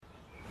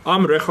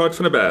I'm Regardt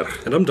van der Berg.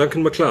 And I'm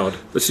Duncan MacLeod.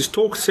 This is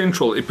Talk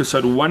Central,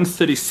 episode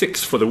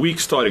 136 for the week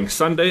starting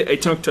Sunday,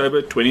 18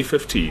 October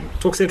 2015.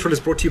 Talk Central is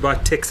brought to you by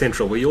Tech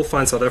Central, where you'll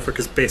find South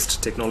Africa's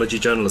best technology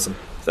journalism.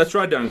 That's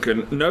right,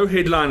 Duncan. No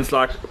headlines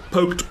like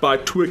poked by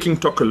twerking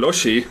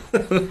Tokoloshi.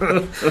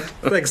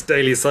 Thanks,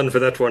 Daily Sun, for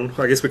that one.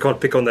 I guess we can't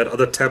pick on that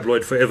other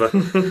tabloid forever.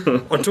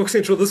 On Talk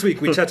Central this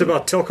week, we chat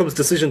about Telkom's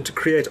decision to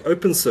create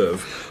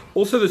OpenServe.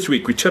 Also this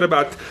week, we chat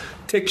about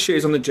tech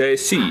shares on the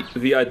JSE,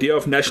 the idea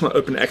of National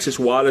Open Access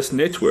Wireless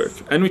Network,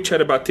 and we chat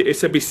about the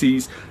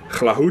SABC's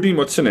Glahudi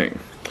Motsoeneng.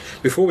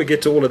 Before we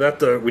get to all of that,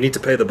 though, we need to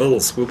pay the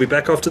bills. We'll be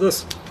back after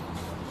this.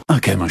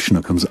 Okay, my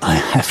schnookums, I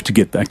have to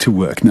get back to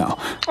work now.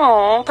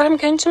 Oh, but I'm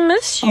going to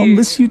miss you. I'll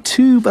miss you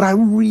too, but I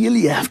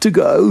really have to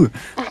go.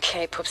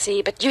 Okay,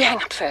 Poopsie, but you hang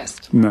up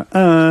first.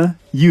 Nuh-uh.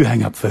 You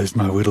hang up first,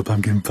 my little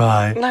pumpkin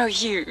pie. No,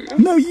 you.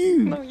 No,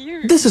 you. No,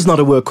 you. This is not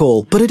a work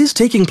call, but it is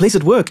taking place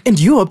at work, and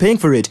you are paying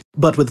for it.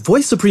 But with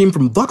Voice Supreme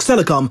from Vox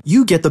Telecom,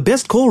 you get the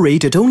best call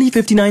rate at only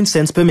 59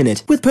 cents per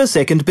minute, with per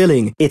second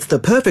billing. It's the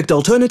perfect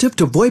alternative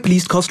to VoIP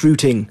least cost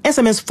routing.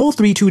 SMS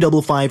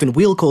 43255 and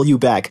we'll call you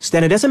back.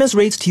 Standard SMS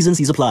rates, T's and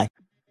C's apply.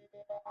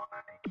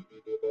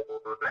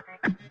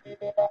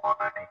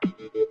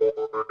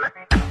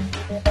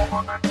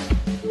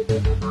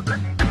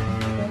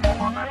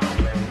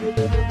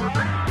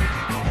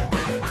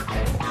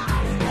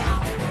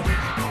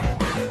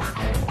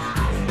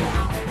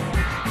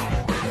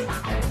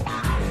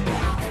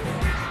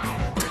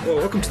 Well,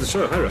 welcome to the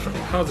show. Hi, Rafa.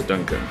 How's it,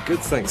 Duncan? Good,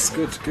 thanks.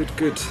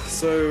 Good.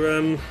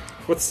 So,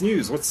 what's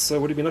news? What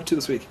have you been up to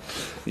this week?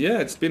 Yeah,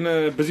 it's been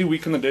a busy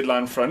week on the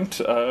deadline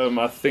front.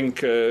 I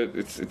think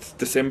it's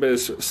December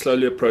is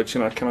slowly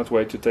approaching. I cannot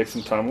wait to take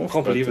some time off. I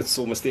can't believe it's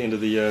almost the end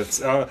of the year.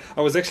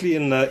 I was actually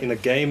in a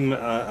game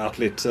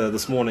outlet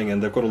this morning,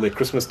 and they've got all their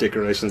Christmas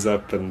decorations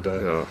up, and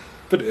Yeah. a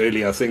bit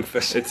early, I think.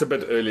 It's a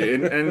bit early,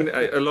 and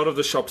a lot of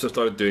the shops have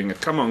started doing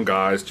it. Come on,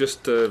 guys,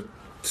 just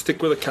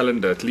stick with the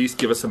calendar. At least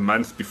give us a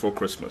month before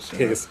Christmas. You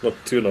know? Yes, not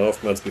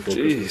 2.5 months before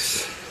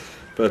Christmas. Jeez.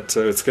 But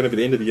it's going to be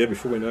the end of the year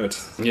before we know it.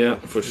 Yeah,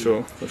 for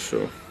sure.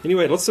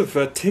 Anyway, lots of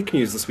tech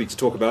news this week to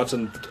talk about,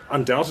 and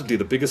undoubtedly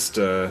the biggest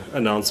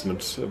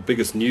announcement,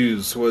 biggest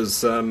news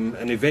was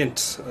an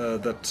event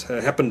that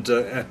happened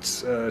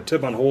at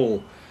Turbine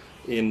Hall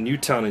in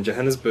Newtown in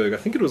Johannesburg. I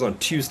think it was on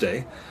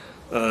Tuesday,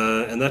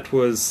 and that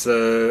was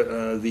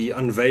the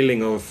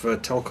unveiling of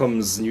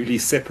Telkom's newly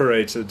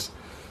separated,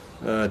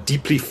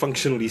 deeply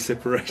functionally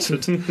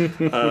separated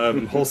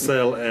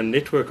wholesale and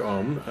network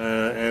arm,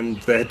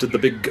 and they did the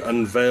big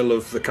unveil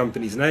of the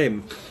company's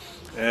name.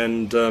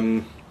 And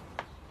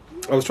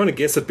I was trying to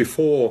guess it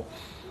before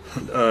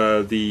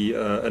the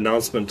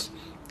announcement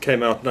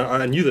came out. Now,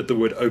 I knew that the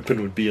word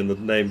open would be in the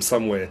name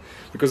somewhere,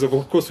 because of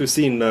course we've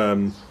seen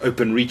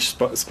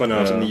OpenReach spun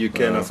out in the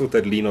UK, and I thought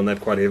they'd lean on that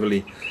quite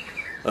heavily.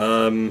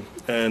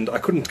 And I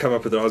couldn't come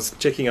up with it. I was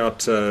checking out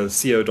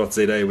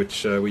co.za,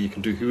 which where you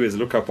can do Whois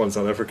lookup on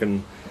South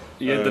African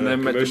The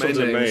name commercial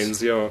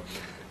domains. Yeah,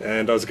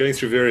 and I was going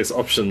through various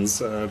options,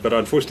 but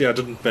unfortunately I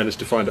didn't manage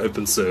to find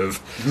OpenServe,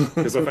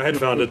 because if I had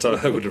found it,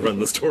 I would have run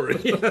the story.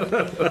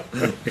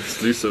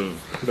 Exclusive.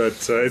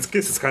 But I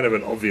guess it's kind of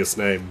an obvious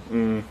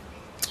name.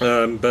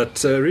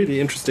 But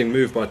really interesting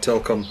move by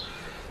Telkom,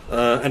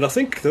 and I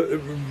think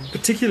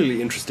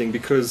particularly interesting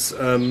because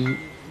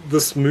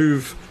this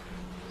move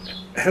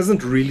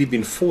hasn't really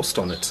been forced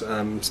on it.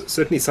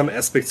 Certainly some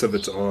aspects of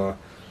it are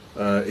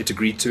it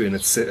agreed to in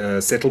its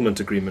settlement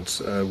agreement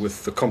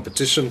with the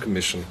Competition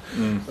Commission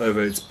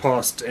over its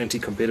past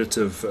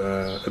anti-competitive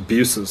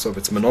abuses of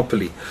its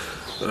monopoly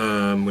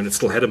when it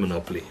still had a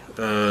monopoly.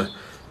 But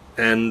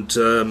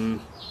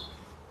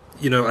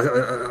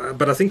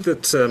I think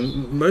that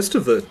most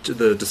of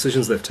the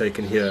decisions they've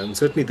taken here, and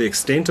certainly the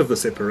extent of the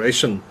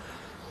separation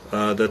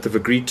that they've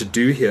agreed to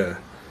do here,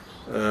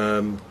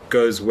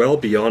 goes well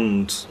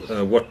beyond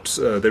what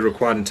they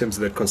required in terms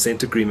of that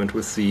consent agreement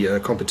with the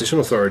competition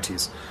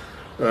authorities.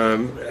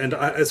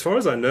 As far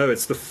as I know,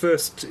 it's the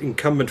first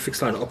incumbent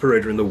fixed line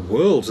operator in the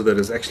world that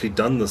has actually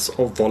done this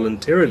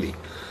voluntarily.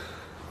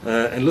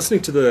 And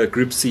listening to the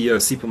group CEO,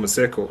 Sipho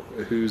Maseko,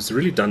 who's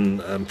really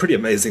done pretty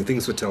amazing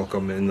things for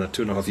Telkom in the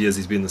 2.5 years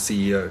he's been the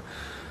CEO,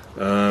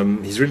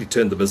 he's really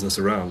turned the business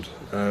around.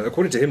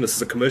 According to him, this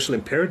is a commercial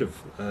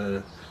imperative.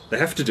 They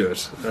have to do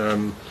it.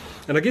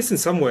 And I guess in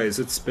some ways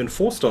it's been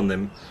forced on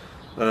them,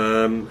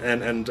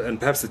 and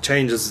perhaps the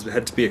changes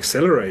had to be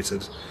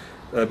accelerated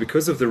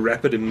because of the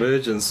rapid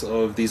emergence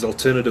of these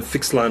alternative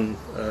fixed line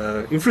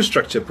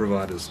infrastructure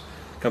providers,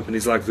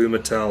 companies like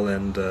Vumatel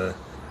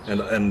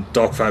and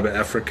Dark Fiber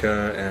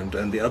Africa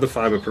and the other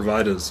fiber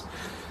providers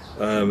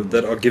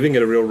that are giving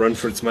it a real run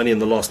for its money in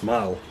the last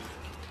mile.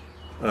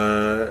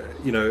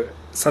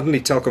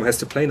 Suddenly Telkom has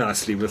to play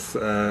nicely with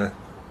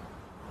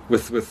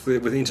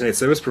internet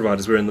service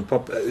providers, where in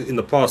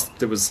the past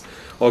there was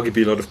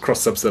arguably a lot of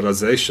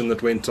cross-subsidization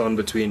that went on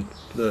between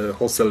the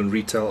wholesale and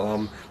retail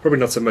arm. Probably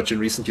not so much in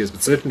recent years,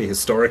 but certainly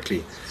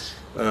historically.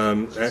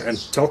 And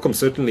Telkom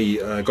certainly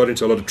got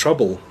into a lot of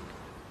trouble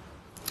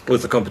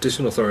with the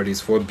competition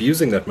authorities for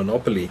abusing that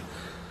monopoly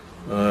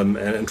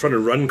and trying to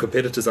run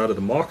competitors out of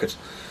the market.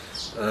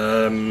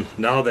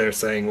 Now they're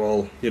saying,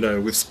 well,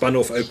 we've spun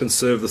off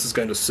OpenServe. This is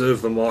going to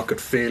serve the market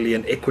fairly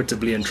and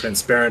equitably and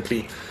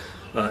transparently.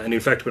 And in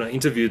fact, when I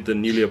interviewed the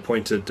newly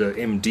appointed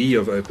MD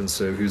of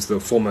OpenServe, who's the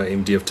former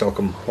MD of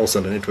Telkom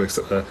Wholesale Networks,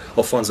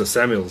 Alfonso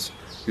Samuels,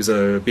 who's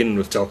been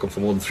with Telkom for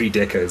more than 3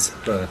 decades,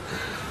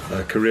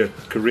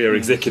 career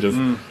executive,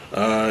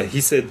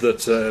 he said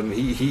that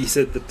he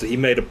said that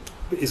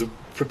is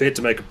prepared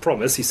to make a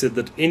promise. He said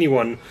that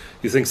anyone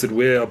who thinks that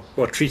we are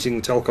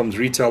treating Telkom's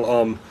retail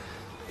arm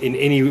in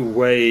any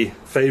way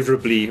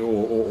favourably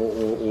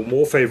or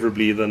more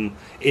favourably than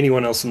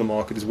anyone else in the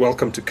market is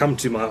welcome to come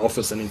to my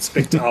office and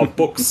inspect our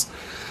books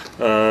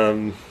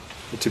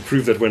to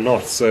prove that we're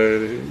not. So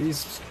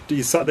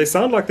they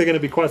sound like they're going to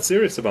be quite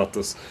serious about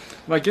this.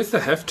 I guess they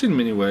have to in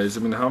many ways.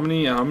 I mean, how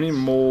many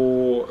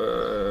more,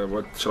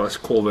 what shall I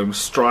call them,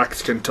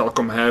 strikes can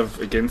Telkom have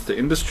against the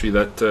industry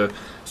that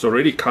is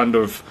already kind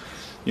of,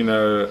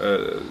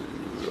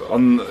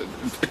 on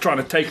trying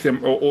to take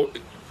them, or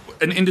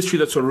an industry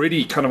that's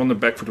already kind of on the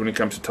back foot when it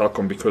comes to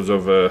Telkom because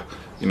of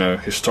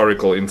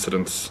historical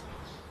incidents.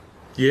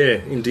 Yeah,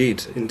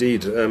 indeed.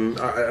 And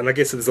I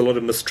guess there's a lot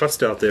of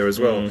mistrust out there as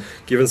well,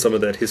 given some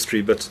of that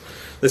history. But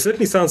they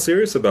certainly sound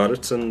serious about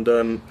it. And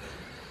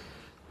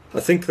I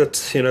think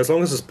that as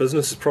long as this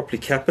business is properly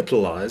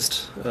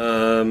capitalized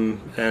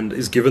and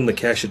is given the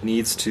cash it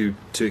needs to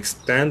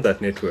expand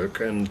that network,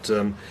 and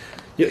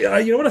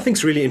what I think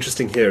is really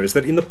interesting here is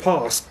that in the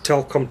past,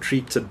 Telkom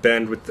treated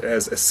bandwidth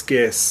as a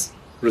scarce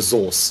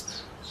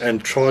resource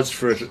and charged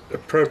for it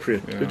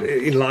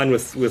in line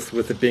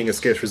with it being a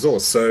scarce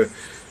resource. So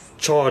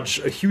charge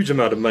a huge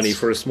amount of money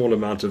for a small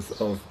amount of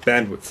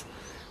bandwidth.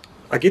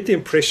 I get the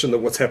impression that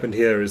what's happened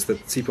here is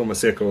that Sipho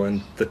Maseko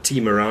and the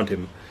team around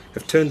him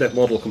have turned that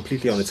model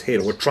completely on its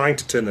head, or trying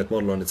to turn that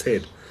model on its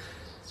head.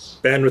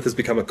 Bandwidth has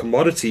become a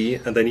commodity,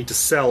 and they need to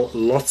sell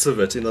lots of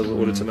it in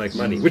order to make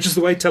money, which is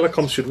the way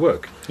telecoms should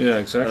work. Yeah,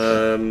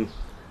 exactly.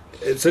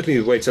 It's certainly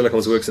the way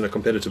telecoms works in a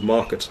competitive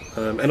market.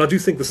 And I do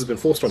think this has been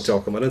forced on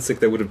Telkom. I don't think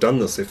they would have done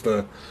this if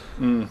the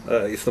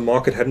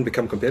market hadn't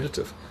become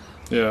competitive.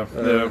 Yeah.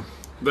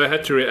 They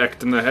had to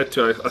react, and I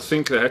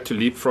think they had to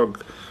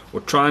leapfrog, or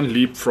try and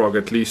leapfrog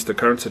at least the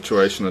current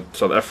situation that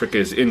South Africa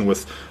is in,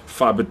 with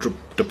fibre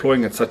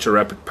deploying at such a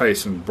rapid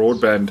pace, and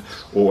broadband,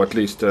 or at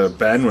least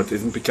bandwidth,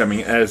 isn't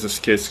becoming as a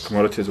scarce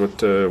commodity as what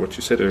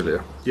you said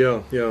earlier.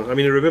 Yeah. I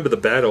mean, I remember the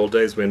bad old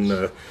days when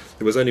there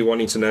was only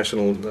one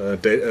international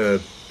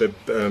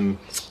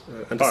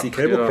undersea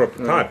cable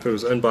pipe. It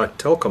was owned by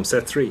Telkom,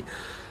 Sat3,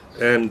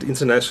 and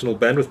international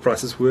bandwidth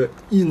prices were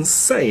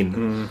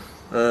insane.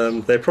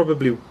 They're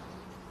probably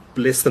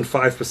less than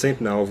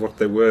 5% now of what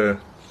they were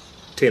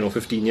 10 or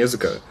 15 years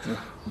ago.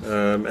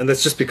 And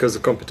that's just because the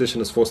competition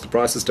has forced the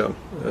prices down.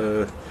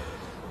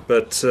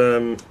 But I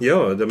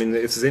mean,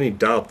 if there's any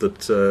doubt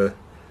that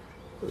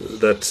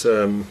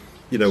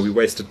we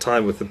wasted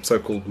time with the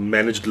so-called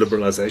managed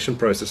liberalization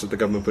process that the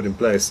government put in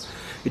place,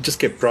 it just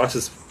kept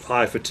prices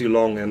high for too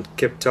long and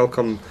kept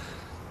Telkom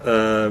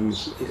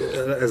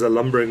as a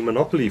lumbering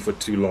monopoly for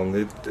too long.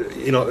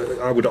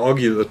 I would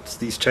argue that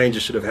these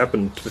changes should have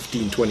happened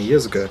 15, 20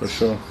 years ago. For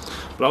sure.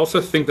 But I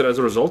also think that as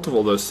a result of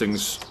all those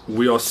things,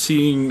 we are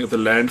seeing the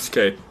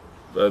landscape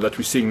that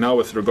we're seeing now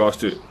with regards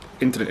to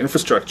internet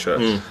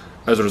infrastructure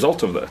as a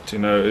result of that.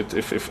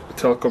 If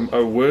Telkom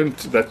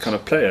weren't that kind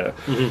of player,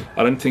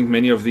 I don't think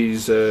many of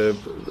these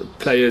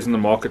players in the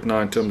market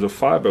now in terms of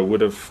fibre would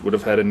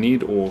have had a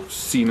need or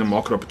seen a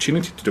market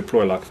opportunity to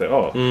deploy like they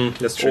are.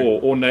 That's true.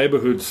 Or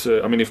neighbourhoods.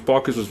 I mean, if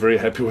Barclays was very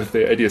happy with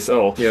their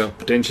ADSL,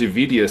 potentially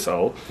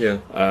VDSL,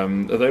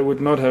 they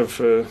would not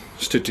have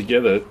stood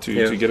together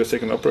to get a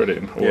second operator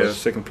in, or a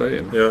second player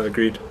in. Yeah,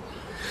 agreed.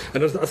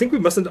 And I think we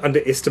mustn't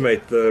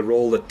underestimate the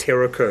role that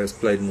Terraco has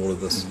played in all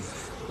of this.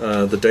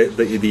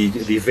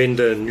 The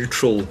vendor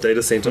neutral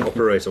data center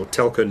operator, or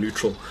telco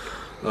neutral.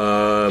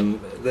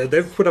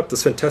 They've put up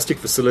this fantastic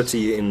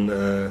facility in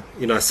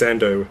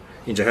Isando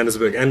in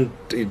Johannesburg, and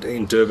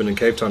in Durban and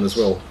Cape Town as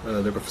well.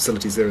 They've got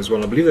facilities there as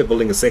well. I believe they're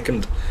building a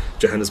second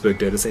Johannesburg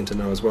data center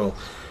now as well.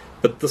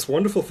 But this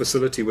wonderful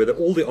facility where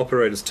all the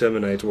operators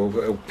terminate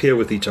or peer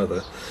with each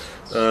other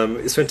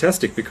is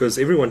fantastic, because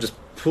everyone just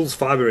pulls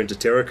fiber into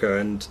Terraco,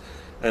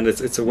 and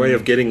it's a way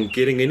of getting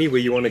anywhere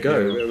you want to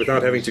go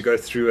without having to go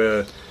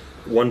through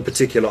one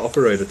particular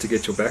operator to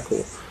get your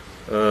backhaul.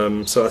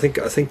 So I think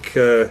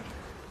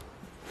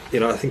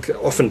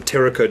often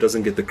Terraco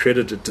doesn't get the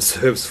credit it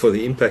deserves for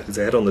the impact it's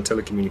had on the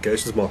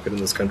telecommunications market in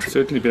this country.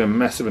 Certainly been a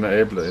massive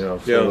enabler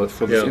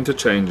for these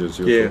interchanges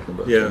you're talking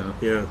about.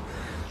 Yeah.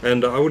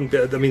 And I wouldn't be,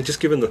 I mean, just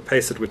given the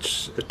pace at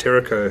which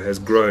Terraco has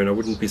grown, I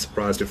wouldn't be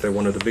surprised if they're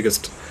one of the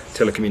biggest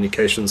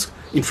telecommunications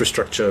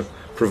infrastructure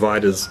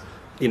providers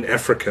in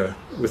Africa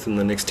within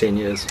the next 10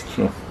 years.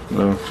 Sure.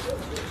 No.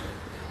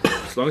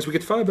 As long as we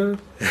get fibre.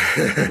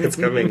 It's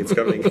coming.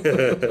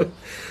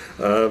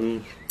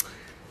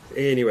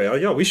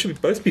 Anyway, we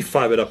should both be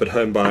fibered up at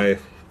home by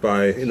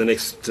in the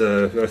next.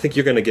 I think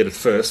you're going to get it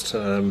first,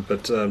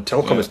 but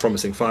Telkom is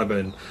promising fibre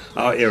in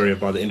our area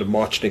by the end of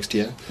March next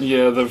year.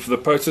 Yeah, the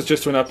posters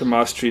just went up in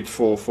my street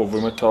for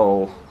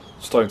Vumatel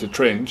starting to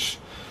trench.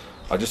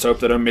 I just hope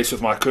they don't mess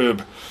with my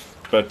curb.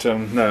 But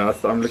no,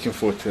 I'm looking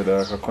forward to it.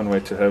 I can't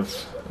wait to have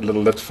a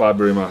little lit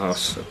fibre in my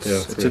house.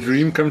 It's a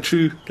dream come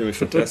true. Going to be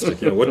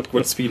fantastic. Yeah.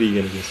 What speed are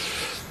you going to use?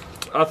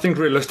 I think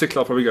realistically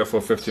I'll probably go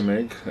for 50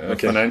 meg.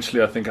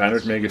 Financially, I think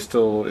 100 meg is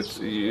still.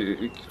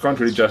 You can't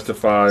really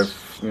justify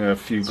a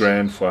few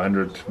grand for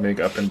 100 meg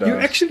up and down. You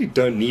actually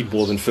don't need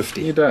more than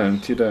 50. You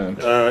don't.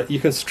 You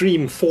can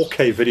stream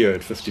 4K video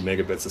at 50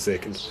 megabits a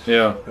second.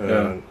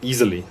 Yeah.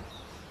 Easily.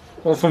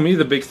 Well, for me,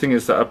 the big thing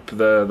is the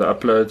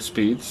upload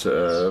speeds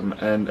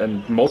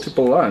and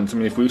multiple lines. I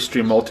mean, if we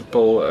stream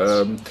multiple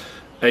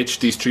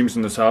HD streams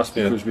in this house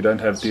because we don't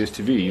have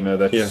DSTV,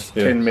 that's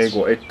 10 meg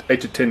or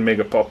 8 to 10 meg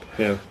a pop.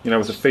 Yeah.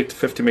 With a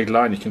 50 meg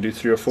line, you can do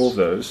 3 or 4 of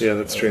those. Yeah,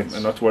 that's true.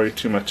 And not worry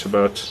too much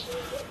about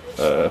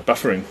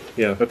buffering.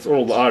 Yeah. That's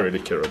all I really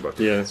care about.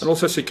 Yeah. And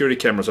also security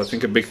cameras. I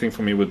think a big thing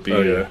for me would be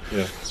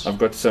I've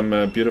got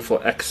some beautiful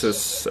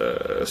Axis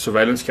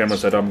surveillance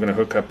cameras that I'm going to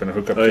hook up to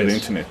the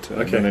internet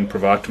and then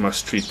provide to my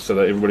street so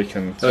that everybody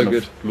can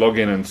log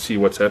in and see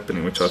what's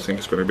happening, which I think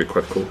is going to be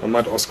quite cool. I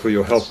might ask for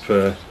your help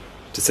to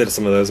set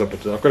some of those up.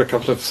 I've got a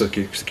couple of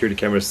security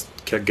cameras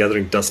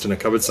gathering dust in a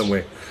cupboard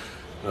somewhere.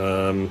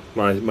 My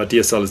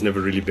DSL has never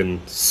really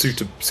been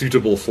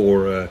suitable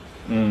for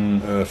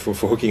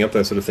hooking up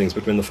those sort of things.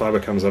 But when the fibre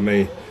comes, I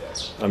may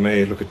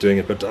look at doing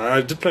it. But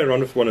I did play around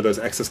with one of those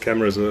Axis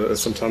cameras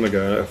some time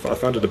ago. I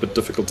found it a bit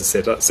difficult to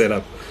set up.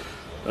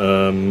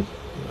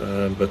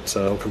 But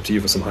I'll come to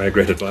you for some higher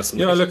grade advice.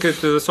 Look,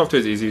 the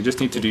software is easy. You just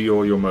need to do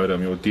your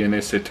modem, your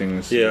DNS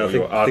settings. Yeah,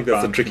 I think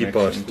that's the tricky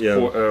part.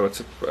 Yeah.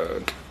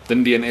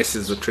 Then DNS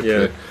is the trick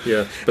there.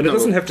 Yeah. But it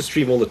doesn't have to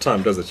stream all the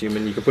time, does it? You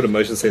can put a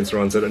motion sensor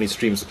on so it only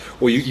streams,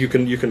 or you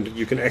can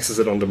access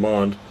it on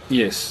demand.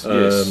 Yes. So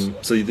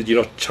that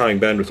you're not churning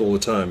bandwidth all the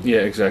time. Yeah,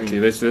 exactly.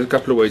 There's a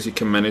couple of ways you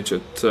can manage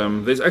it.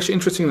 There's actually,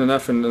 interesting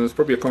enough, and there's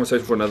probably a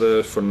conversation for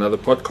another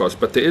podcast.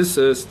 But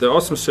there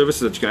are some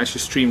services that you can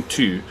actually stream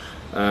to,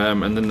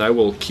 and then they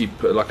will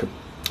keep like a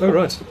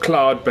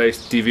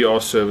cloud-based DVR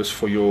service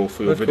for your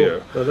video.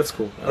 Cool. Oh, that's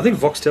cool. I think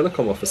Vox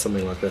Telecom offers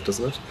something like that,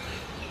 doesn't it?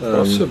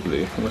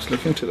 Possibly. I must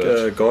look into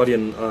that.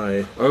 Guardian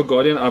Eye. Oh,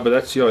 Guardian Eye, but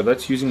that's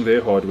using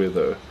their hardware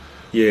though.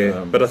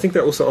 Yeah, but I think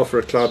they also offer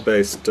a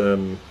cloud-based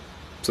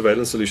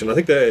surveillance solution. I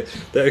think they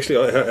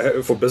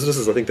actually for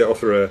businesses. I think they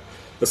offer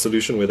a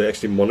solution where they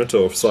actually monitor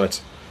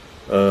off-site.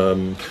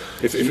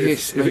 If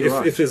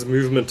there's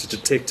movement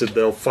detected,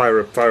 they'll fire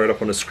it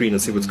up on a screen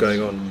and see what's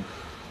going on.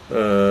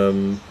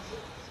 So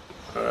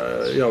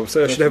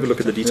I should have a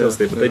look at the details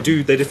there. But they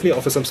definitely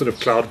offer some sort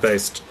of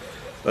cloud-based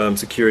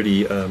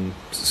security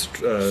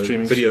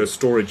video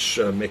storage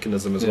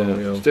mechanism as well.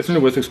 It's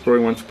definitely worth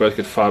exploring once we both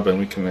get fibre and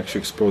we can actually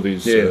explore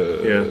these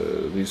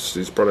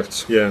these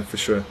products. Yeah, for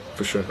sure.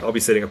 I'll be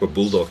setting up a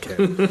Bulldog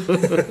cam.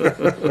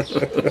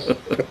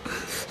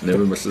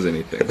 Never misses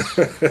anything.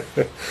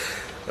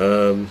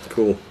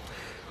 Cool.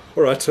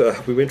 All right,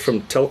 we went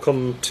from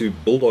Telkom to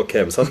Bulldog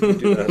cams. How did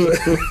we do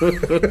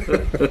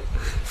that?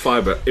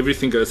 Fibre.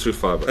 Everything goes through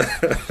fibre.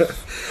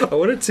 I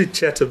wanted to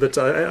chat a bit.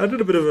 I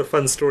did a bit of a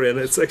fun story, and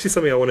it's actually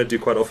something I want to do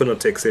quite often on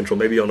Tech Central,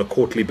 maybe on a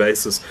quarterly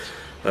basis,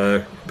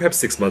 perhaps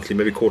 6 monthly,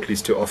 maybe quarterly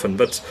is too often.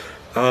 But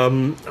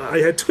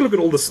I took a look at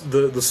all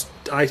the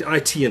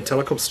IT and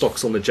telecom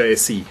stocks on the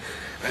JSE.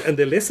 And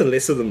they're less and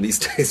less of them these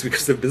days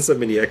because there have been so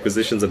many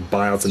acquisitions and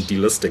buyouts and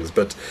delistings.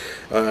 But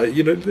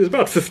there's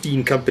about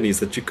 15 companies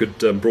that you could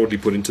broadly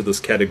put into this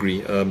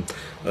category.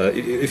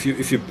 If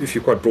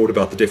you're quite broad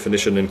about the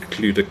definition, and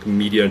include a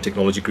media and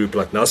technology group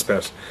like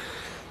Naspers.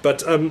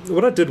 But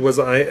what I did was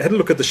I had a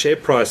look at the share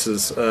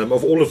prices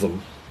of all of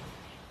them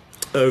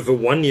over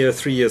 1 year,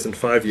 3 years, and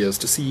 5 years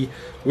to see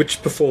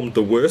which performed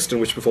the worst and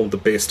which performed the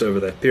best over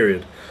that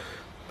period.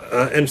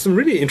 And some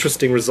really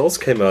interesting results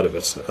came out of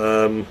it.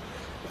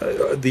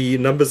 The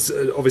numbers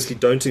obviously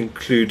don't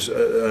include,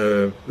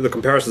 the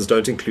comparisons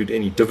don't include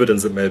any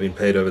dividends that may have been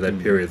paid over that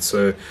period.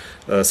 So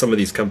some of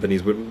these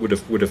companies would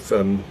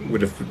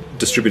have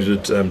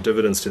distributed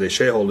dividends to their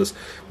shareholders,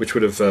 which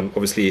would have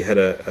obviously had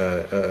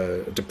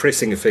a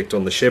depressing effect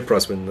on the share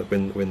price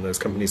when those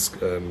companies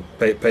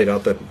paid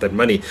out that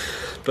money.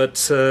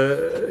 But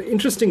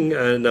interesting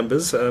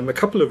numbers, a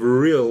couple of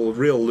real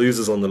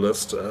losers on the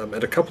list,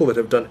 and a couple that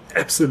have done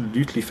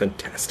absolutely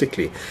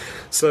fantastically.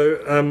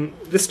 So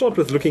let's start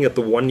with looking at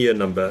the 1 year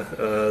number.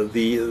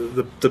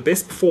 The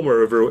best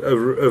performer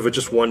over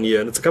just 1 year,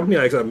 and it's a company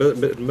I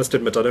must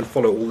admit I don't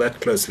follow all that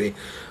closely,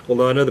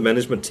 although I know the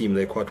management team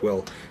there quite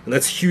well, and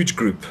that's Huge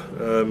Group.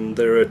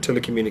 They're a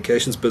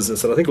telecommunications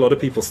business, and I think a lot of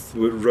people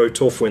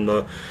wrote off when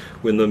the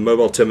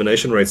mobile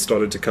termination rates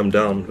started to come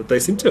down, but they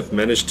seem to have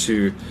managed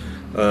to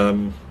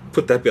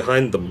put that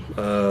behind them.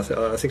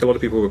 I think a lot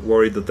of people were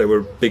worried that they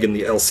were big in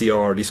the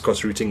LCR, least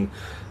cost routing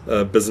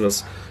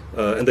business,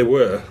 And they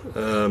were,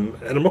 and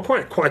I'm not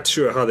quite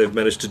sure how they've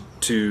managed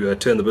to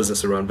turn the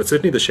business around. But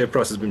certainly the share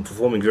price has been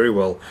performing very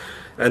well,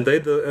 and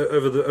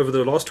over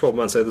the last 12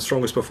 months they're the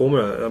strongest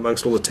performer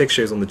amongst all the tech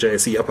shares on the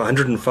JSE, up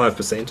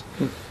 105%.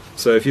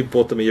 So if you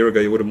bought them a year ago,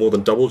 you would have more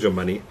than doubled your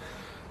money.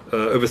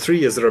 Over 3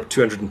 years they're up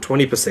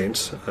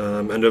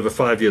 220%, and over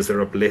 5 years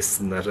they're up less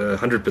than that,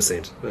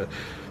 100%.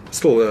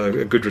 Still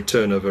a good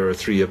return over a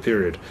 3-year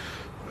period.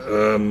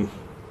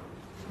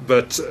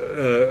 But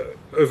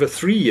over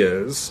 3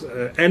 years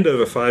and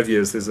over 5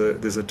 years, there's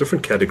a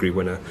different category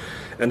winner,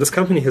 and this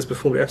company has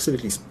performed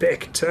absolutely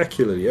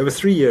spectacularly. Over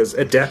 3 years,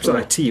 Adapt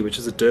IT, which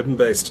is a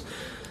Durban-based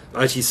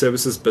IT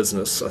services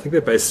business, I think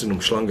they're based in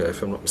Umhlanga,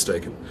 if I'm not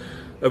mistaken.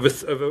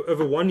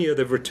 Over 1 year,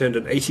 they've returned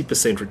an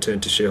 80% return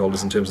to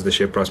shareholders in terms of their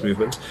share price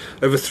movement.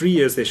 Over 3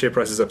 years, their share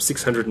price is up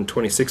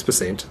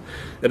 626%,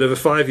 and over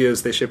 5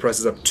 years, their share price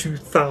is up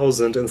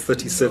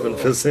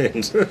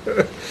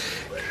 2,037%.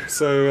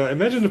 So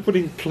imagine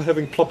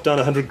having plopped down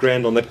 100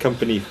 grand on that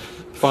company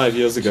 5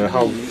 years ago.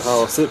 How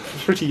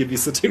pretty you'd be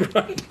sitting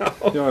right now.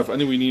 Yeah, if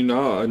only we knew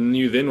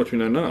then what we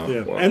know now.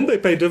 Yeah. Wow. And they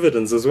pay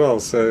dividends as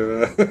well.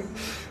 So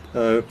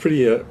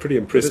pretty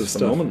impressive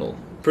stuff. Phenomenal.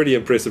 Pretty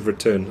impressive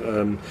return.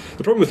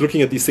 The problem with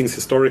looking at these things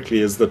historically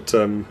is that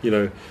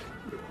the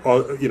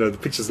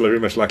pictures are very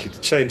much likely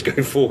to change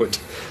going forward.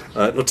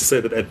 Not to say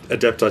that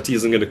Adapt IT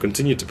isn't going to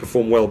continue to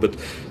perform well, but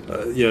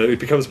it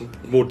becomes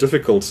more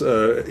difficult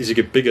as you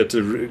get bigger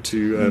to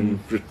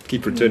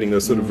keep returning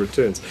those sort of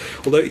returns.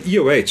 Although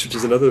EOH, which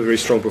is another very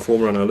strong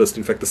performer on our list,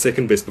 in fact the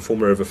second best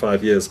performer over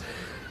 5 years,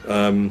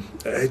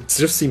 it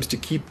just seems to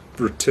keep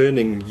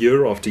returning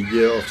year after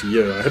year after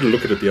year. I had a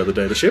look at it the other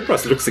day. The share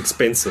price looks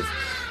expensive.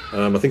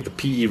 I think the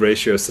PE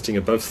ratio is sitting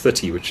above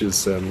 30, which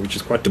is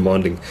quite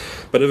demanding.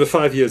 But over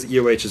 5 years,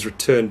 EOH has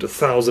returned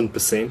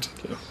 1,000%,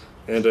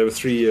 and over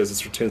 3 years,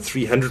 it's returned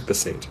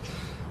 300%.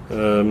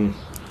 So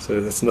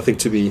that's nothing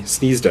to be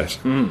sneezed at.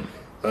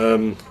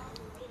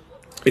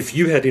 If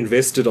you had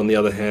invested, on the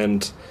other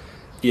hand,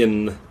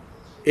 in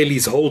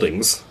Ellie's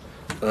Holdings,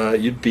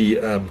 you'd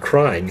be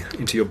crying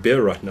into your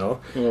beer right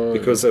now,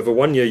 because over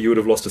 1 year, you would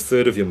have lost a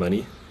third of your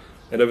money.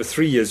 And over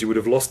 3 years, you would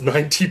have lost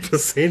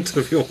 90%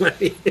 of your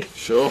money.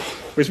 Sure.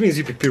 Which means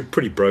you'd be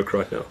pretty broke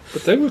right now.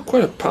 But they were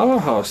quite a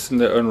powerhouse in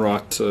their own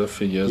right a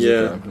few years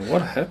ago. I mean,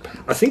 what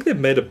happened? I think they've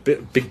made a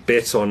big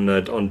bet on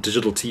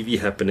digital TV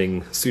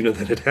happening sooner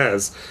than it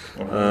has.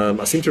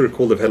 I seem to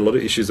recall they've had a lot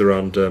of issues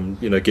around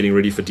getting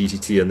ready for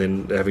DTT and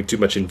then having too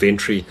much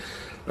inventory.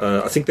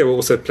 I think they were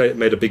also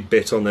made a big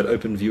bet on that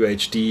OpenView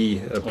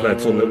HD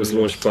platform that was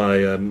launched by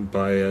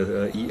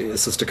a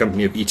sister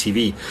company of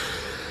ETV.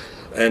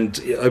 And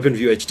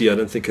OpenView HD, I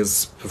don't think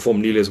has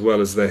performed nearly as well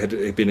as they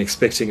had been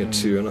expecting it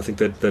to, and I think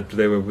that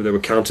they were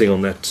counting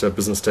on that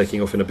business taking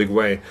off in a big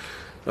way.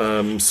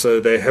 So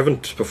they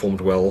haven't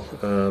performed well.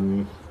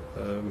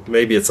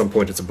 Maybe at some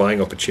point it's a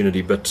buying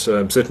opportunity, but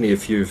certainly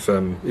if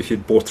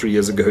you'd bought 3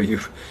 years ago,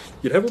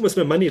 you'd have almost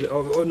no money,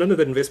 none of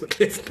that investment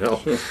left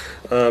now.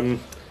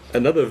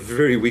 Another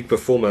very weak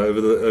performer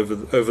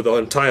over the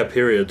entire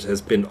period has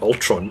been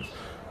Altron.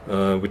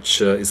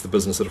 Which is the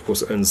business that, of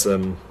course, owns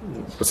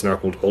what's now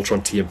called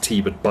Altron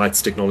TMT, but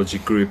Bytes Technology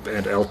Group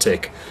and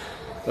Altec.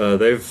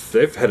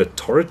 They've had a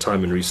torrid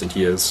time in recent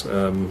years.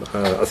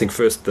 I think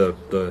first the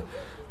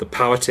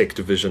PowerTech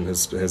division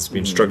has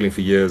been struggling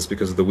for years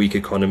because of the weak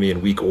economy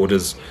and weak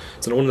orders.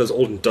 It's one of those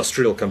old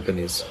industrial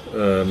companies,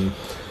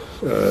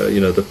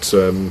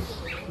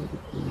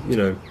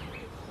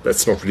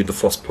 that's not really the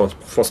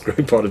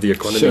fast-growing part of the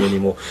economy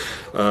anymore.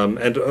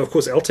 And of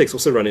course, Altec's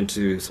also run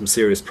into some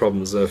serious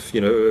problems. A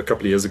couple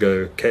of years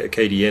ago,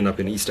 KDN up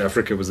in East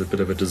Africa was a bit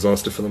of a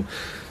disaster for them.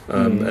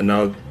 And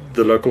now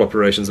the local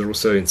operations are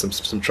also in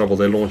some trouble.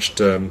 They launched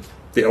the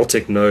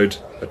Altec Node.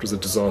 That was a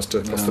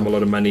disaster. Cost them a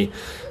lot of money.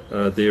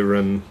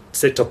 Their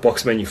set-top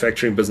box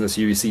manufacturing business,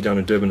 UEC, down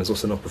in Durban, is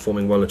also not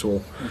performing well at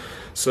all.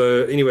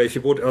 So anyway, if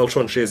you bought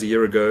Altron shares a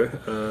year ago,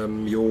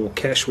 your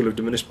cash will have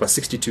diminished by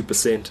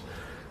 62%.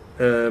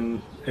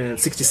 And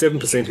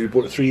 67% if you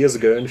bought it 3 years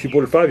ago, and if you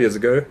bought it 5 years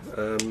ago,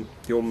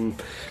 your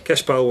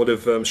cash pile would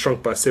have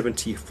shrunk by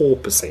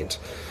 74%.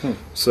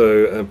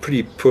 So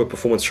pretty poor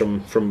performance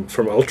from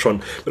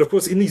Altron. But of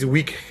course, in these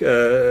weak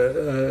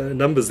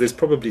numbers, there's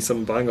probably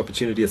some buying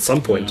opportunity at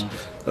some point,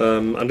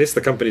 unless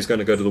the company is going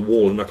to go to the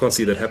wall, and I can't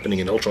see that happening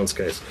in Altron's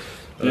case.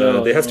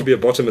 There has to be a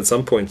bottom at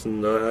some point,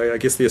 and I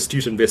guess the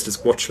astute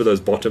investors watch for those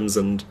bottoms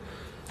and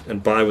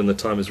buy when the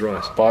time is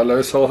right. Buy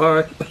low, sell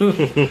high.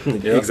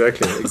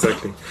 Exactly.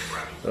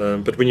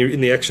 But when you're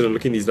in the action and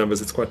looking at these numbers,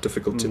 it's quite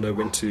difficult to know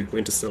when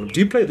to sell them.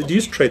 Do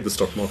you trade the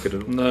stock market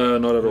at all? No,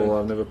 not at all.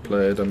 I've never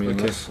played. I mean,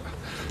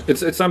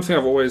 it's something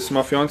I've always.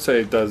 My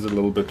fiance does a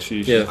little bit.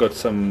 She's got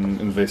some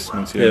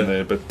investments here and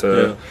there, but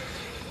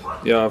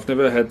I've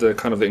never had the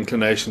kind of the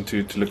inclination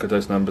to look at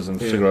those numbers and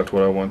figure out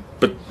what I want.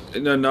 But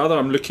now that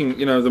I'm looking,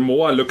 the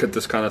more I look at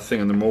this kind of thing,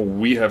 and the more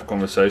we have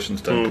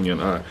conversations, Duncan, you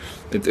and I,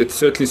 it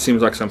certainly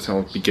seems like something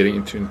I'll be getting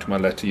into my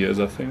latter years,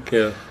 I think.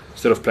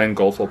 Instead of playing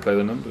golf, I'll play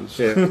the numbers.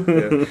 Yeah.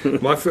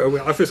 When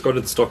I first got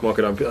into the stock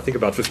market, I think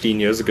about 15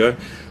 years ago,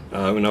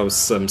 when I was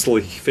still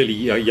fairly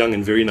young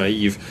and very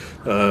naive,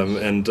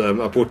 and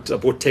I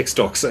bought tech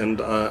stocks,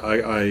 and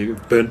I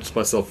burnt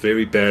myself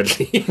very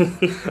badly,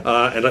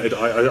 and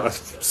I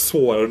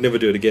swore I would never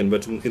do it again.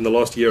 But in the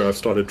last year, I've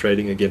started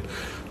trading again,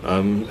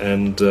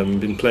 and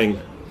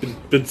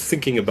been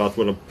thinking about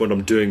what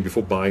I'm doing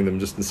before buying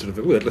them, just instead of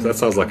that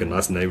sounds like a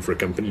nice name for a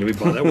company, let me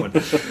buy that one.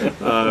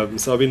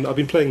 So I've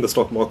been playing the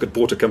stock market.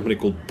 Bought a company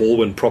called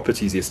Baldwin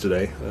Properties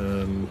yesterday.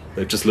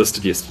 They've just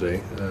listed yesterday.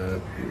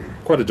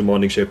 Quite a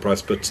demanding share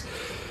price, but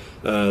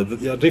I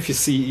don't know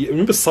if you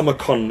remember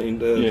SummerCon, in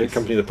the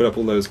company that put up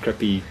all those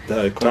crappy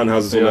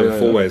townhouses all over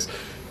four ways.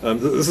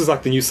 This is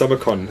like the new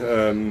SummerCon,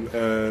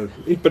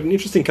 but an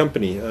interesting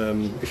company.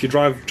 If you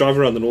drive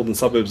around the northern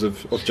suburbs of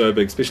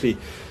Joburg, especially.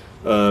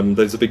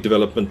 There's a big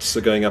development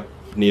going up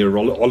near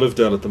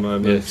Olivedale at the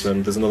moment, yes.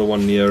 And there's another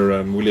one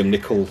near William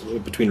Nicol,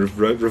 between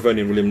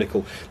Rivonia and William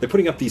Nicol. They're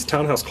putting up these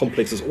townhouse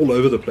complexes all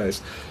over the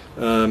place,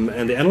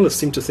 and the analysts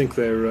seem to think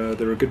they're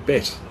a good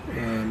bet.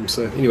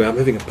 So anyway, I'm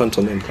having a punt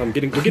on them. We're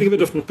getting a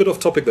bit off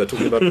topic though,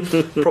 talking about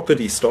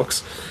property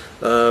stocks.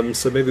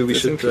 So maybe we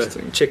should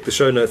check the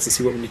show notes and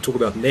see what we need to talk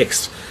about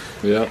next.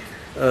 Yeah.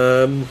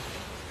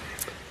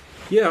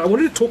 I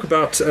wanted to talk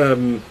about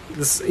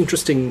this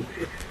interesting.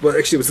 Well,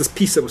 actually, it was this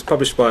piece that was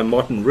published by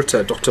Martin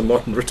Ritter, Dr.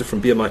 Martin Ritter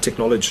from BMI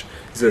Technology.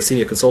 He's a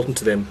senior consultant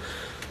to them,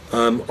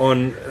 on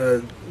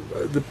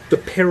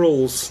the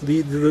perils.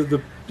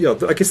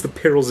 I guess the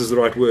perils is the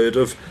right word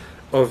of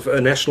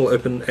a national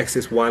open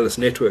access wireless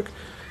network.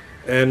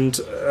 And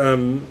I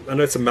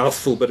know it's a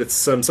mouthful, but it's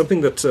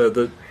something that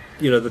the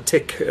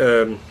tech,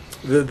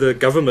 the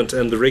government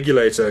and the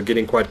regulator are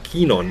getting quite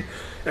keen on,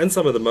 and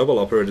some of the mobile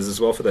operators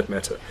as well, for that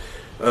matter.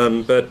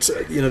 But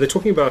they're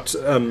talking about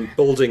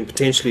building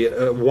potentially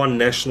one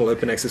national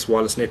open access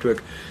wireless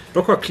network.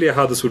 Not quite clear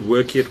how this would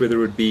work yet, whether it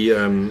would be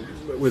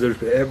whether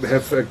it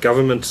have a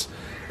government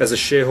as a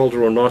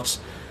shareholder or not.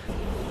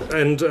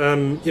 And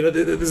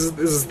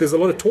there's a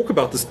lot of talk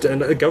about this,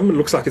 and the government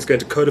looks like it's going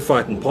to codify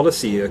it in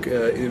policy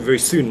very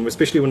soon,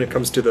 especially when it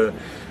comes to the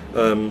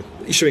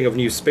issuing of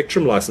new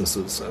spectrum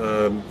licenses.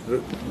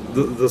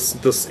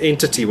 This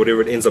entity,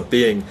 whatever it ends up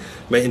being,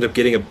 may end up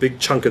getting a big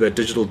chunk of that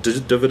digital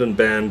dividend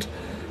band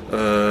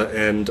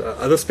and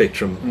other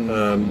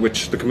spectrum,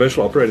 which the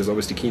commercial operator is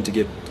obviously keen to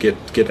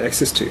get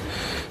access to.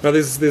 Now,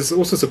 there's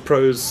all sorts of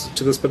pros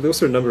to this, but there's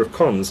also a number of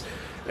cons.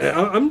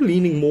 I'm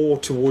leaning more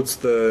towards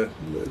the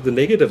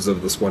negatives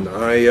of this one.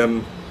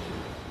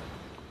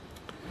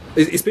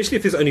 Especially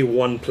if there's only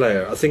one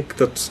player. I think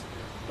that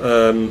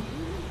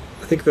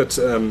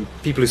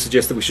people who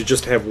suggest that we should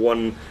just have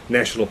one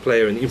national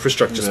player in the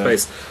infrastructure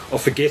space are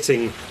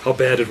forgetting how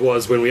bad it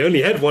was when we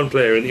only had one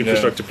player in the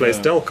infrastructure space,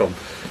 Telkom.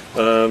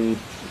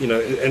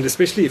 And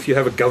especially if you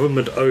have a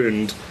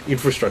government-owned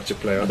infrastructure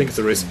player, I think it's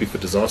a recipe for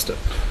disaster.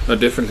 No,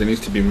 definitely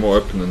needs to be more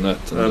open than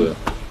that.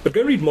 But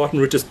go read Martin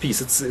Ritter's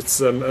piece. It's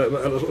a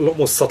lot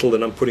more subtle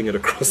than I'm putting it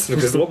across.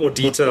 There's a lot more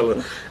detail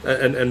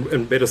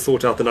and better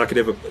thought out than I could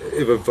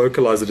ever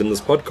vocalize it in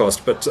this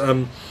podcast. But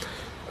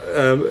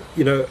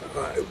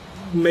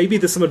maybe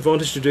there's some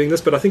advantage to doing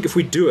this. But I think if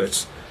we do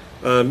it,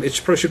 it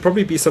should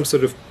probably be some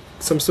sort of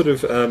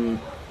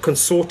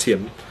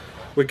consortium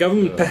where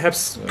government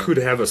perhaps could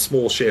have a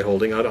small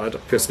shareholding. I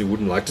personally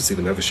wouldn't like to see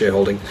them have a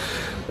shareholding,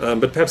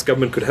 but perhaps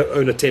government could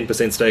own a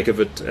 10% stake of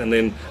it, and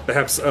then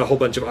perhaps a whole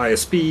bunch of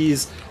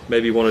ISPs,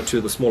 maybe one or two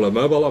of the smaller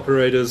mobile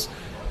operators,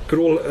 could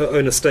all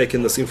own a stake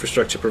in this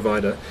infrastructure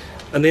provider,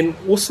 and then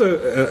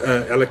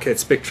also allocate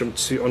spectrum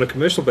on a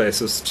commercial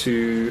basis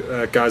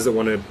to guys that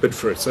want to bid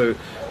for it. So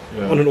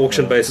on an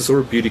auction basis or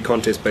a beauty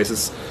contest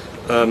basis.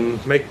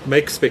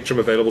 Make spectrum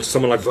available to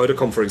someone like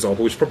Vodacom, for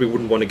example, which probably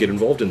wouldn't want to get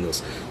involved in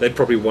this. They'd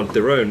probably want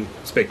their own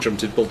spectrum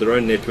to build their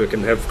own network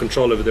and have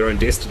control over their own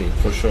destiny.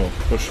 For sure.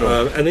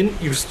 And then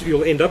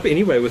you'll end up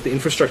anyway with the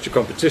infrastructure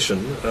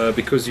competition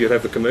because you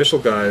have the commercial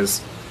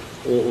guys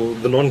or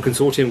the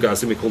non-consortium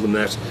guys, let me call them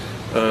that,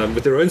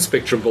 with their own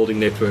spectrum building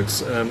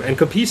networks and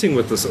competing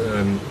with this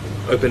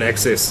open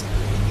access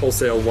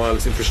wholesale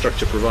wireless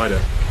infrastructure provider.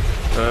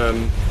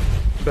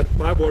 But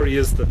my worry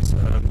is that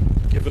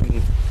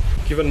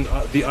given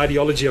the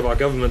ideology of our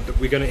government, that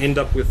we're going to end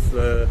up with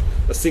a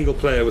single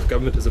player with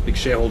government as a big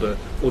shareholder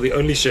or the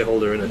only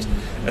shareholder in it.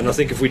 And I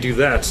think if we do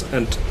that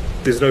and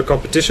there's no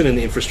competition in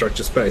the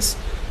infrastructure space,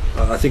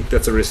 I think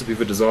that's a recipe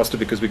for disaster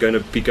because we're going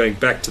to be going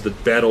back to the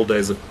bad old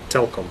days of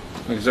Telkom.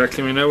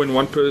 Exactly. We know when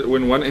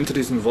one entity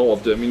is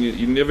involved, I mean,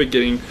 you're never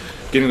getting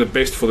the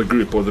best for the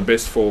group or the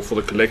best for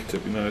the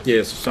collective.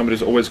 Yes.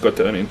 Somebody's always got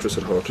their own interest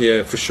at heart.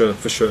 Yeah, for sure.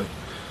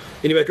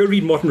 Anyway, go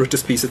read Martin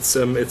Ritter's piece. It's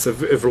a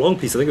long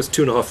piece. I think it's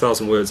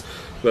 2,500 words,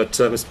 but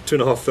it's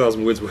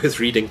 2,500 words worth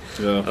reading.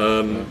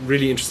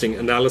 Really interesting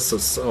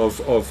analysis of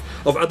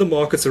other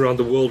markets around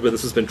the world where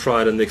this has been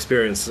tried and the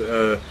experience.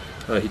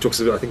 He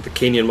talks about, I think, the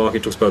Kenyan market.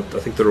 He talks about, I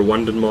think, the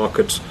Rwandan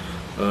market.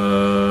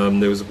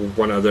 There was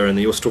one other, and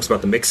he also talks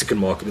about the Mexican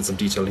market in some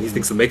detail. And he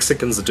thinks the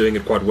Mexicans are doing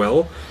it quite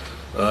well,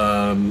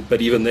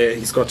 but even there,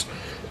 he's got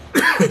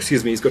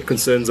excuse me, he's got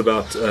concerns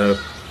about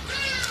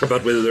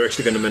whether they're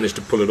actually going to manage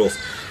to pull it off.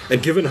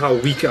 And given how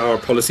weak our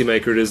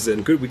policymaker is,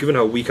 and given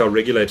how weak our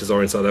regulators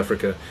are in South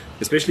Africa,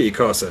 especially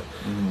ICASA,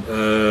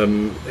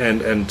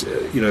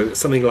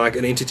 something like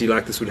an entity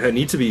like this would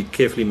need to be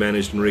carefully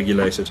managed and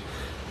regulated.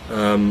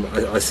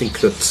 I think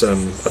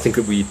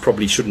that we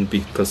probably shouldn't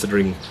be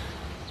considering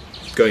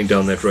going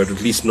down that road,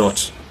 at least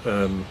not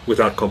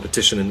without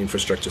competition in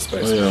infrastructure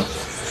space. Oh, yeah.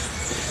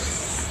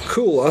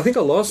 Cool. I think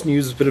our last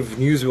bit of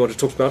news we want to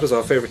talk about is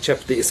our favourite chap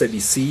at the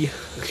SABC,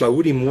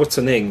 Hlaudi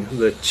Motsoeneng,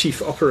 the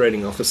Chief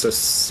Operating Officer,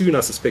 soon I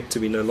suspect to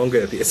be no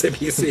longer at the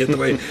SABC and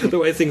the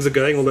way things are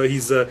going, although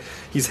he's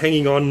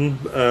hanging on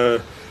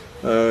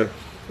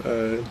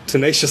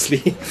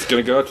tenaciously. It's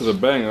going to go out with a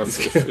bang. I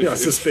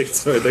suspect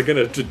so. They're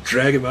going to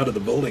drag him out of the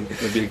building.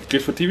 It'll be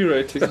good for TV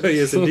ratings. Oh,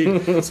 yes,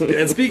 indeed.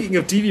 And speaking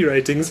of TV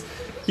ratings,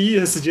 he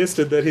has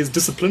suggested that his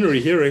disciplinary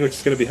hearing, which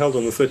is going to be held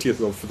on the 30th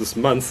of this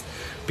month,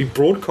 be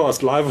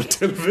broadcast live on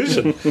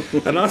television.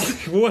 And I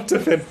think, what a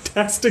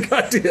fantastic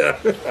idea!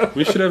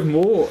 We should have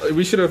more.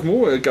 We should have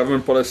more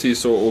government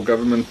policies or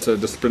government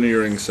disciplinary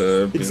hearings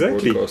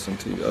exactly. broadcast on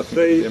TV. I think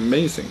it'd be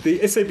amazing. The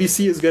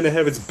SABC is going to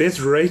have its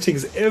best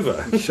ratings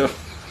ever. Sure.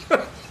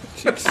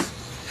 Jeez.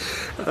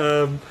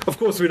 Of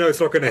course, we know it's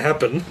not going to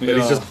happen. That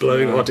he's just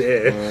blowing hot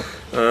air.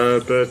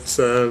 But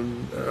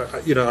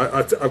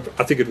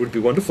I think it would be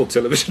wonderful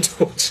television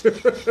to watch.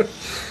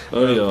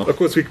 Of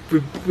course, the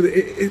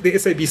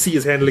SABC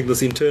is handling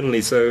this internally,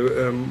 so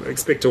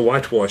expect a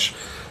whitewash.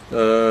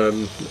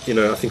 I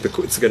think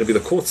it's going to be the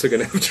courts are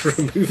going to have to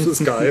remove this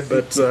guy,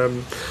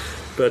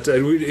 but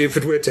if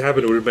it were to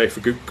happen, it would make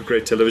for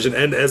great television.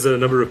 And as a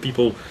number of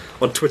people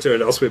on Twitter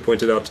and elsewhere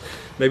pointed out,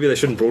 maybe they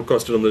shouldn't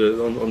broadcast it on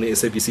the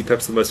SABC.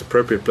 Perhaps the most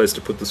appropriate place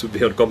to put this would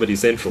be on Comedy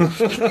Central.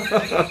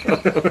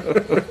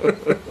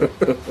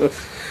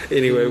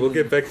 Anyway, we'll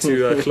get back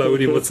to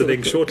Hlaudi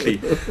Motsoeneng shortly,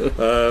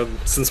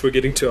 since we're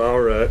getting to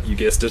our, you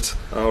guessed it,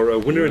 our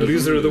winner and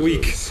loser of the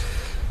week.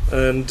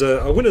 And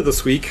our winner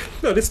this week,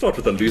 let's start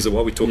with the loser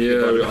while we're talking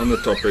about it. Yeah, on the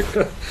topic.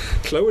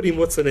 Hlaudi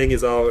Motsoeneng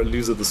is our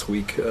loser this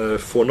week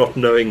for not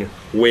knowing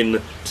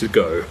when to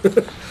go.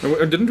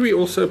 And didn't we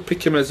also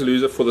pick him as a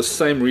loser for the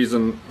same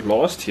reason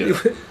last year?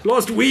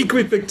 Last week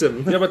we picked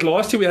him. Yeah, but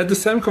last year we had the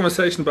same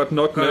conversation about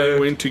not knowing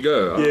when to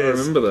go. Yes. I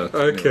remember that.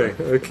 Okay.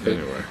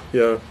 Anyway.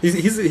 Yeah,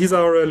 he's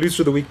our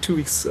loser of the week 2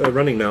 weeks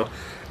running now.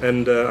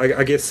 And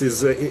I guess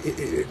is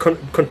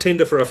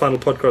contender for our final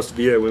podcast of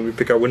the year when we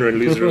pick our winner and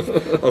loser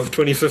of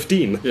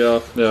 2015.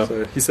 Yeah.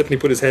 So he certainly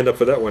put his hand up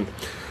for that one.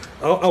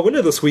 Our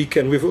winner this week,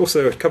 and we've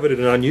also covered it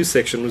in our news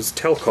section, was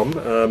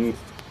Telkom.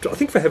 I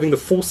think for having the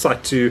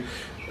foresight to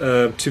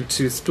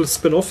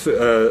spin off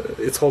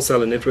its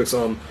wholesale and networks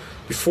arm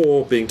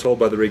before being told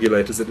by the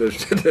regulators that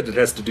it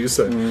has to do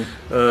so.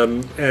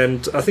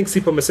 And I think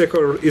Sipho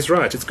Maseko is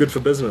right. It's good for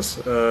business.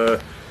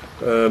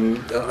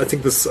 I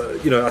think this,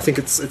 I think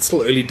it's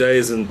still early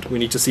days, and we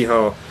need to see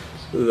how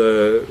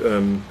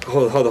the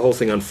whole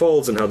thing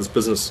unfolds and how this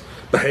business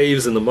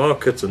behaves in the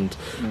market, and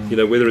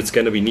whether it's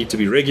going to need to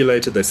be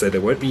regulated. They say they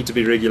won't need to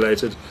be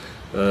regulated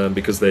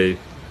because they're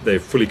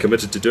fully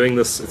committed to doing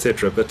this,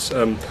 etc. But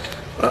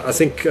I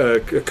think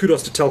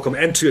kudos to Telkom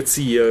and to its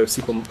CEO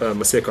Sipho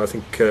Maseko.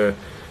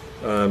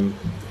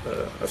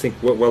 I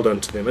think well done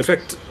to them. In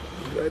fact,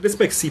 let's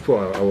make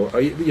Sipho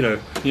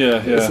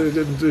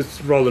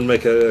rather than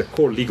make a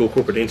legal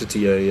corporate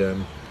entity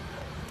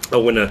a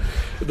winner.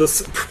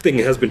 This thing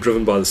has been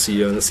driven by the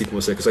CEO and the Sipho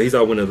Maseko, so he's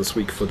our winner this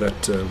week for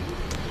that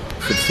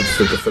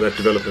for that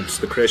development,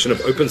 the creation of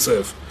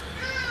OpenServe.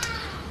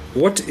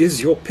 What is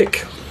your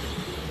pick?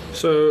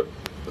 So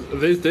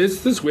there's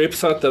this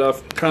website that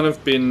I've kind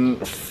of been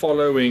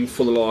following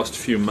for the last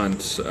few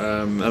months,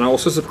 and I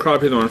also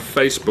subscribe to them on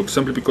Facebook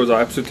simply because I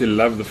absolutely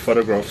love the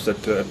photographs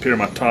that appear in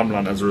my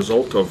timeline as a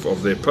result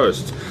of their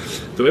posts.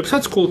 The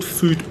website's called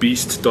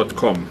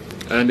foodbeast.com,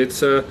 and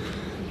it's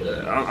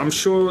I'm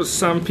sure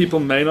some people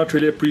may not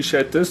really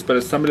appreciate this, but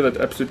as somebody that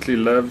absolutely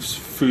loves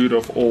food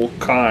of all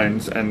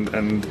kinds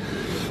and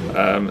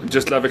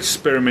just love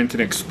experimenting,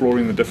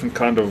 exploring the different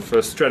kind of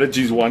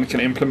strategies one can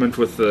implement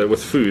with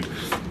food.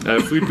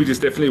 Foodbeast is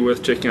definitely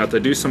worth checking out. They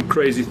do some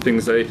crazy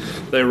things.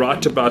 They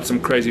write about some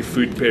crazy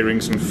food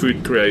pairings and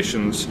food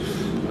creations.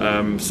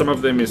 Some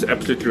of them is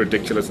absolutely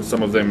ridiculous, and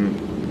some of them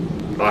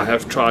I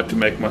have tried to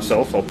make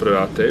myself. I'll put it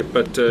out there,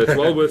 but it's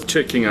well worth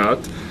checking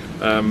out.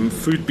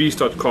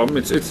 Foodbeast.com.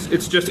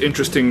 It's just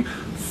interesting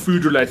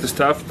food related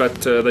stuff,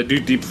 but they do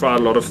deep fry a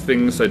lot of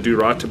things. They do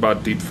write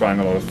about deep frying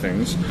a lot of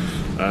things.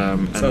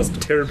 Sounds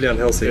terribly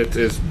unhealthy. It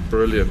is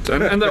brilliant,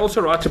 and they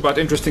also write about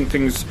interesting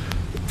things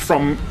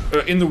from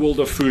in the world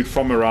of food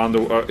from around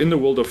in the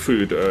world of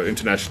food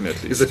internationally.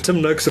 At least. Is it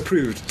Tim Noakes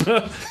approved?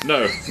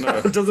 No.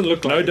 It doesn't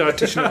look like. No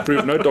dietitian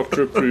approved, no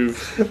doctor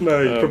approved. No,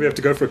 you probably have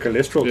to go for a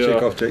cholesterol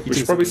check after eating. We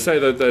should probably say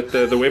that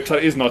the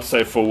website is not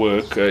safe for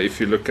work if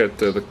you look at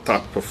the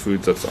type of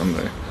food that's on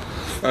there.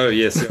 Oh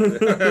yes,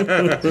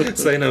 yeah.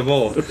 Say no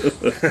more.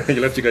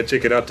 You'll have to go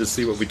check it out to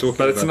see what we're talking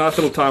But about. it's a nice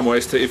little time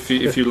waster if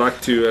you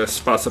like to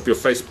spice up your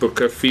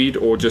Facebook feed,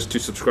 or just to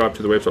subscribe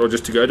to the website, or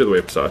just to go to the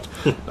website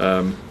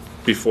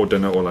before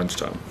dinner or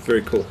lunchtime.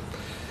 Very cool.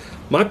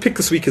 My pick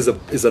this week is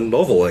a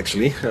novel,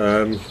 actually.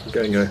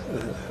 Going a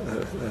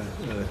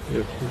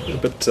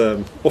bit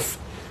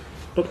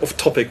not off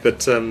topic,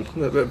 but a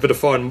bit of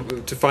fun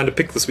to find a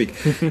pick this week.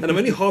 And I'm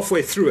only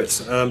halfway through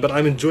it, but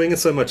I'm enjoying it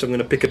so much I'm going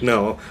to pick it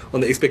now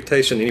on the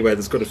expectation, anyway,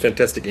 that's got a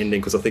fantastic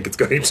ending, because I think it's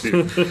going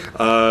to.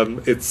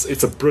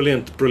 It's a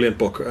brilliant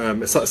book.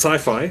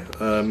 Sci-fi.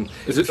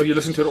 Is it? Are you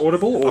listening to it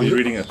Audible, or are you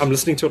reading it? I'm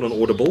listening to it on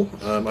Audible.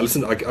 I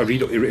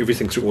read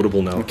everything through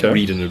Audible now. Okay.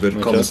 Read in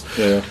inverted commas.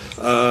 Yeah.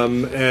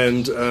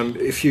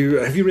 If you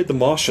have you read The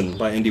Martian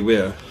by Andy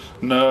Weir?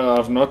 No,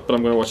 I've not, but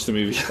I'm going to watch the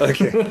movie.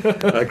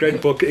 Okay,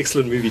 great book,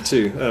 excellent movie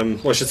too.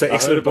 Well, I should say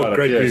excellent book,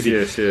 great movie.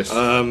 Yes.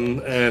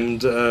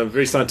 And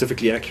very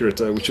scientifically accurate,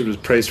 which it was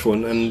praised for.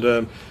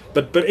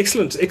 But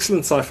excellent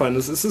sci-fi. And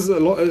this is a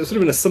lot, sort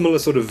of in a similar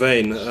sort of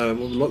vein.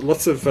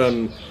 Lots of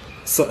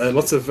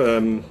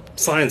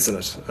science in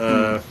it.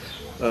 I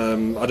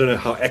don't know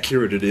how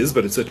accurate it is,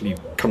 but it certainly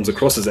comes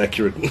across as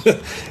accurate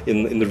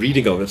in the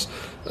reading of it.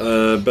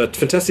 But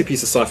fantastic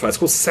piece of sci-fi. It's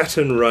called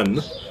Saturn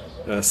Run.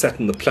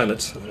 Saturn the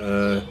Planet,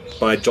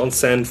 by John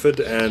Sanford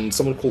and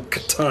someone called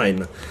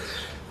Katine.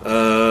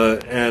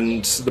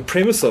 And the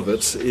premise of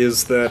it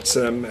is that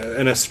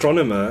an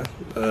astronomer,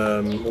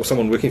 or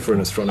someone working for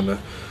an astronomer,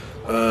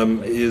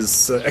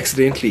 is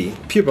accidentally,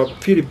 pure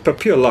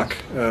luck,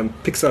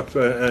 picks up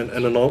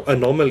an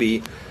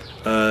anomaly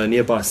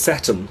nearby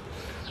Saturn.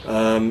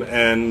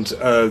 And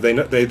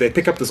they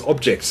pick up this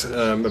object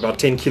about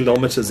 10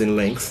 kilometers in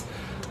length.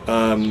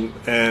 They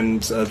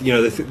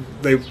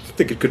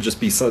think it could just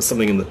be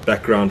something in the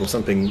background or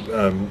something.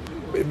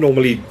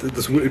 Normally,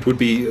 it would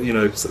be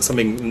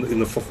something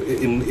in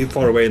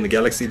far away in the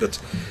galaxy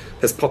that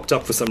has popped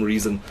up for some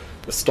reason,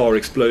 a star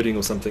exploding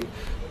or something.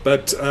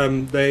 But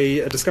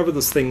they discover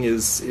this thing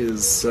is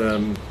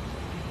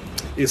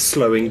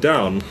slowing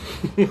down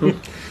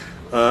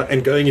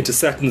and going into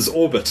Saturn's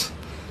orbit.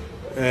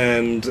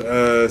 And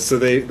so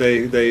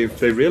they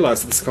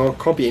realize that this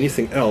can't be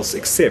anything else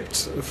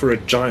except for a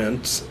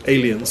giant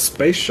alien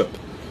spaceship.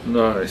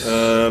 Nice.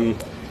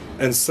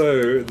 And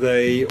so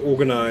they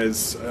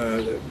organize,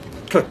 to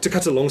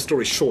cut a long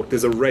story short,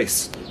 there's a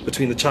race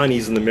between the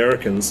Chinese and the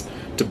Americans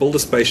to build a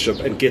spaceship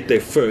and get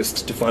there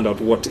first to find out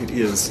what it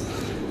is.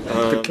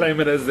 To claim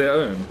it as their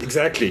own.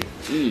 Exactly.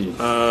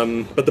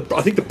 But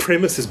I think the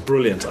premise is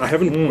brilliant. I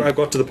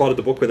got to the part of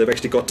the book where they've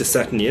actually got to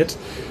Saturn yet.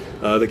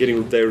 They're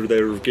getting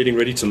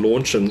ready to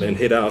launch and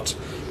head out,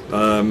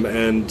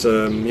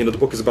 the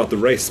book is about the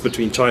race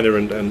between China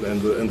and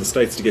the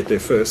States to get there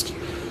first.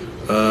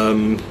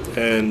 I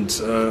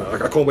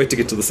can't wait to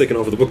get to the second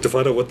half of the book to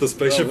find out what the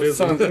spaceship is.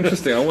 Sounds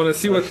interesting. I want to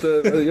see what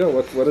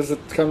does it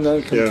come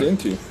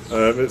into.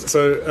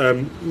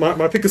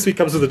 My pick this week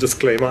comes with a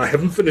disclaimer. I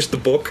haven't finished the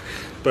book,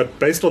 but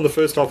based on the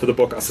first half of the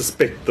book, I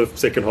suspect the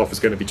second half is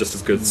going to be just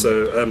as good.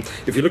 So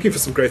if you're looking for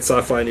some great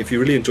sci-fi, and if you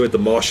really enjoyed The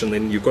Martian,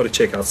 then you've got to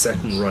check out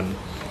Saturn Run.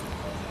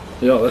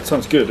 Yeah, that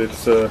sounds good.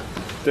 It's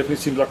definitely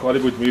seems like a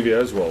Hollywood movie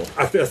as well.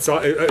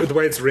 The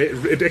way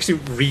it actually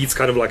reads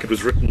kind of like it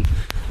was written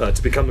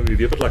to become a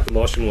movie, a bit like The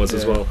Martian was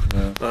as well.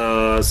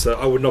 Yeah. So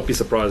I would not be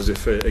surprised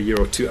if a year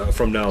or two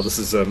from now this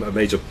is a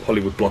major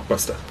Hollywood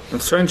blockbuster.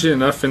 And strangely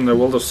enough, in the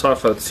world of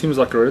sci-fi, it seems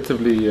like a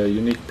relatively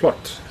unique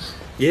plot.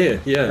 Yeah,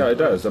 it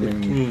does. I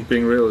mean,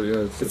 being real,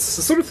 it's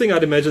the sort of thing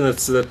I'd imagine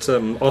that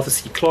Arthur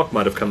C. Clarke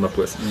might have come up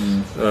with.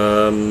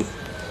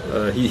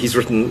 He's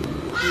written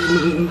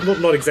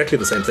not exactly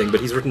the same thing,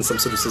 but he's written some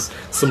sort of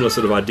similar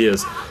sort of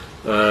ideas.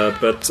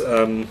 But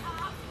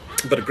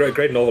a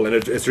great novel, and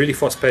it's really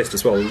fast paced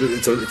as well.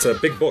 It's a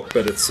big book,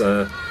 but it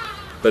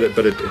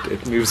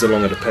moves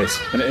along at a pace.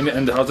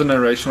 And how's the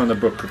narration on the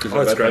book? Because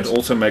that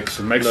also makes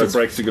or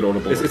breaks a good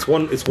Audible. It's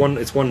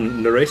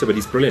one narrator, but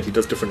he's brilliant. He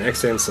does different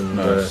accents, and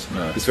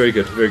he's very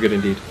good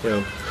indeed.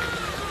 Yeah.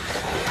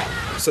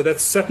 So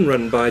that's Saturn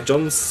Run by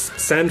John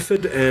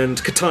Sanford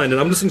and Katine, and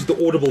I'm listening to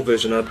the Audible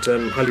version. I'd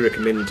highly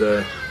recommend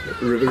the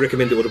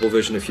Audible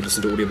version if you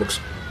listen to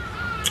audiobooks.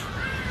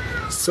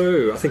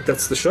 So I think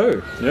that's the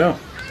show. Yeah.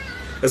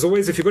 As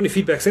always, if you've got any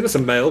feedback, send us a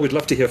mail. We'd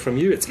love to hear from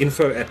you. It's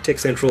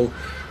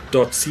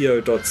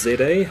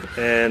info@techcentral.co.za,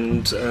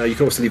 and you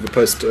can also leave a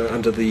post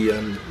under the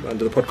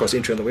podcast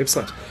entry on the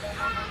website.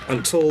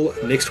 Until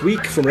next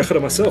week, from Rechad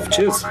and myself,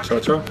 cheers. Ciao,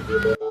 ciao.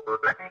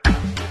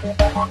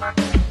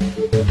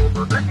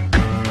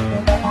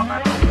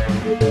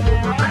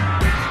 Thank you.